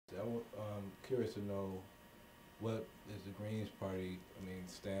curious to know what is the Greens Party, I mean,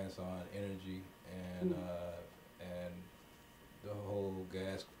 stance on energy and and the whole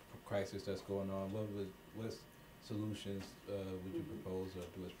gas crisis that's going on. What solutions would you propose or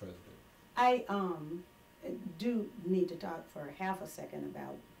do as president? I do need to talk for half a second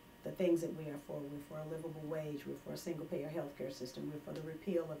about the things that we are for. We're for a livable wage. We're for a single-payer health care system. We're for the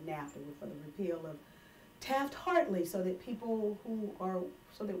repeal of NAFTA. We're for the repeal of Taft-Hartley, so that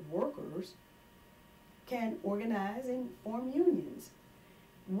so that workers can organize and form unions.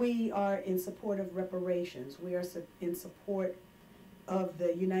 We are in support of reparations. We are in support of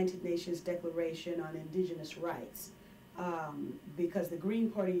the United Nations Declaration on Indigenous Rights, because the Green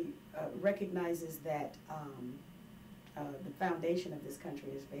Party recognizes that the foundation of this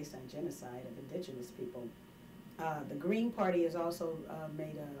country is based on genocide of indigenous people. The Green Party has also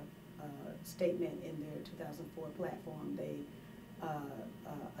made a statement in their 2004 platform. They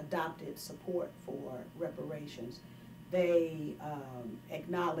adopted support for reparations. They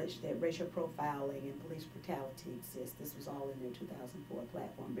acknowledged that racial profiling and police brutality exists. This was all in their 2004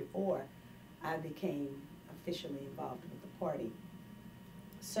 platform before I became officially involved with the party.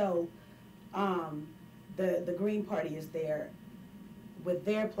 So the Green Party is there with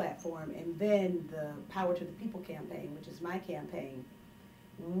their platform, and then the Power to the People campaign, which is my campaign.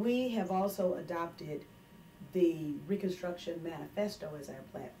 We have also adopted the Reconstruction Manifesto as our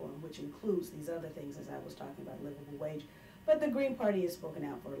platform, which includes these other things as I was talking about, livable wage. But the Green Party has spoken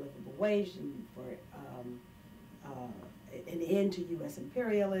out for a livable wage and for an end to U.S.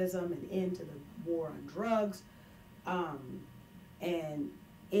 imperialism, an end to the war on drugs, and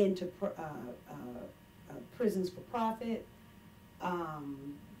end to prisons for profit,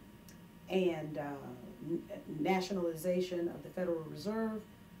 and nationalization of the Federal Reserve,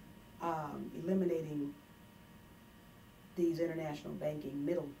 eliminating these international banking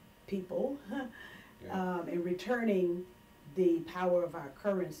middle people, and returning the power of our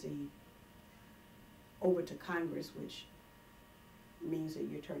currency over to Congress, which means that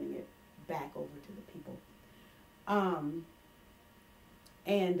you're turning it back over to the people.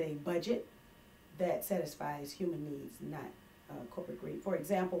 And a budget that satisfies human needs, not corporate greed. For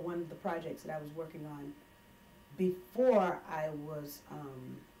example, one of the projects that I was working on before I was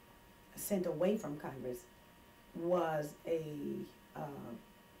sent away from Congress was a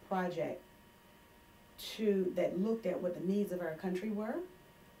project that looked at what the needs of our country were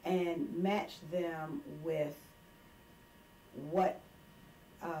and matched them with what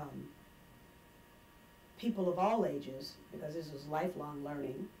people of all ages, because this was lifelong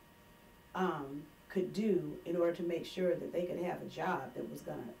learning, could do in order to make sure that they could have a job that was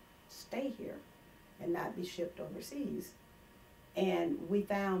going to stay here and not be shipped overseas. And we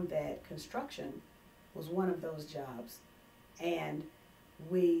found that construction was one of those jobs. And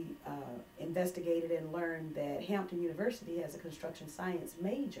we investigated and learned that Hampton University has a construction science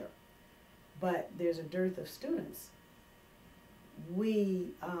major, but there's a dearth of students. We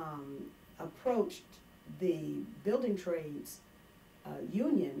approached the building trades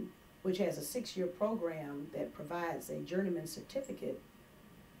union, which has a 6-year program that provides a journeyman certificate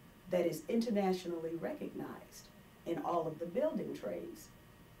that is internationally recognized in all of the building trades.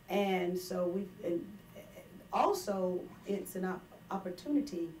 And so also it's an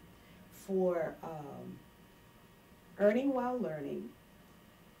opportunity for earning while learning,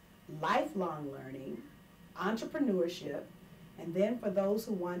 lifelong learning, entrepreneurship, and then for those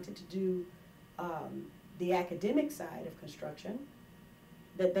who wanted to do the academic side of construction,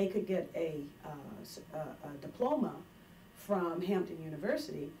 that they could get a diploma from Hampton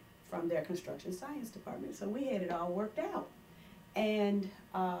University from their construction science department. So we had it all worked out. And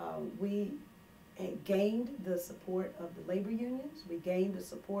we gained the support of the labor unions. We gained the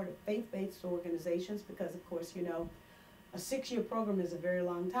support of faith-based organizations because, of course, you know, a 6-year program is a very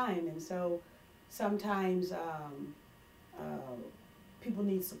long time. And so sometimes people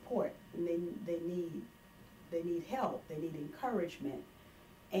need support, and they need help, they need encouragement.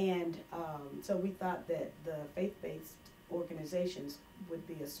 And so we thought that the faith-based organizations would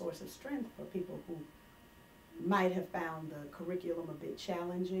be a source of strength for people who might have found the curriculum a bit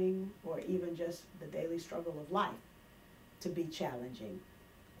challenging, or even just the daily struggle of life to be challenging.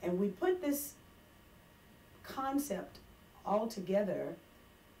 And we put this concept all together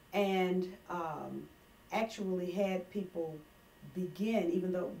and actually had people begin,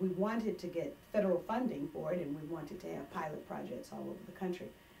 even though we wanted to get federal funding for it and we wanted to have pilot projects all over the country.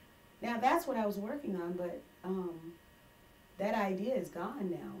 Now that's what I was working on, but that idea is gone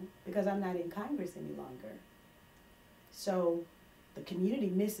now because I'm not in Congress any longer. So the community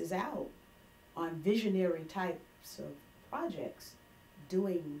misses out on visionary types of projects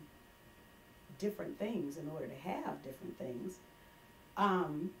doing different things in order to have different things,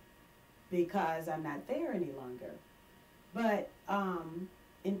 because I'm not there any longer. But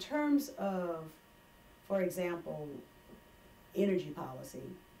in terms of, for example, energy policy,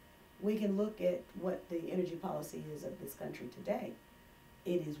 we can look at what the energy policy is of this country today.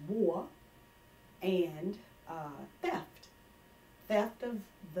 It is war and theft. Theft of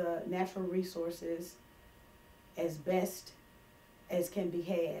the natural resources as best as can be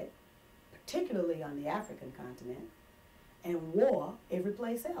had, particularly on the African continent, and war every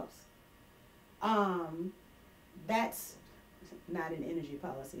place else. That's not an energy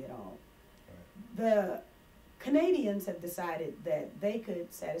policy at all. Right. The Canadians have decided that they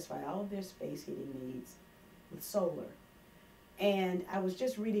could satisfy all of their space heating needs with solar. And I was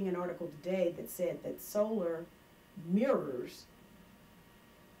just reading an article today that said that solar mirrors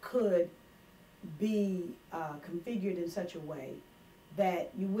could be configured in such a way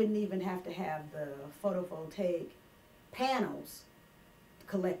that you wouldn't even have to have the photovoltaic panels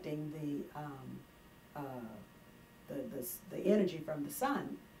collecting the energy from the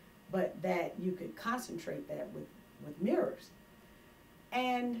sun, but that you could concentrate that with mirrors.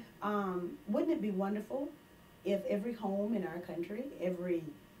 And wouldn't it be wonderful if every home in our country, every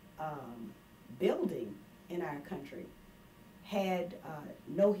building in our country had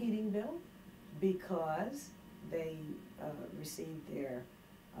no heating bill because they received their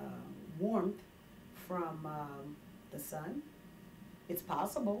warmth from the sun? It's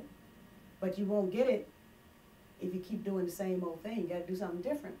possible, but you won't get it if you keep doing the same old thing. You got to do something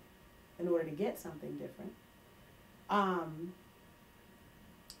different in order to get something different.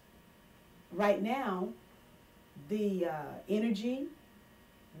 Right now, the energy,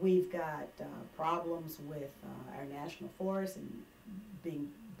 we've got problems with our national forests and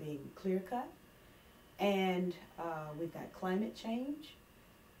being clear cut, and we've got climate change.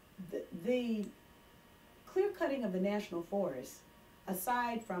 The clear cutting of the national forests,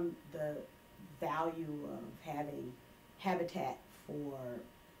 aside from the value of having habitat for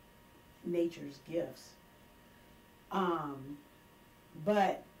nature's gifts,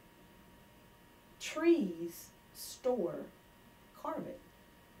 but trees store carbon.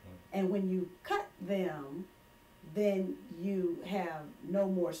 And when you cut them, then you have no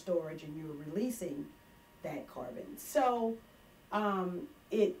more storage and you're releasing that carbon. So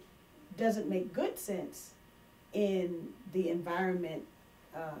it doesn't make good sense in the environment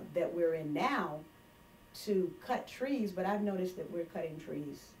that we're in now to cut trees, but I've noticed that we're cutting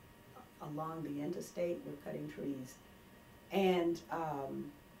trees along the interstate, we're cutting trees. And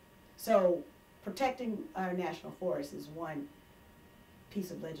so protecting our national forests is one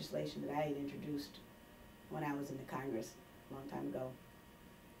piece of legislation that I had introduced when I was in the Congress a long time ago.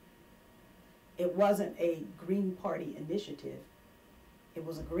 It wasn't a Green Party initiative, it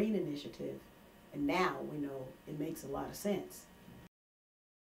was a green initiative, and now we know it makes a lot of sense.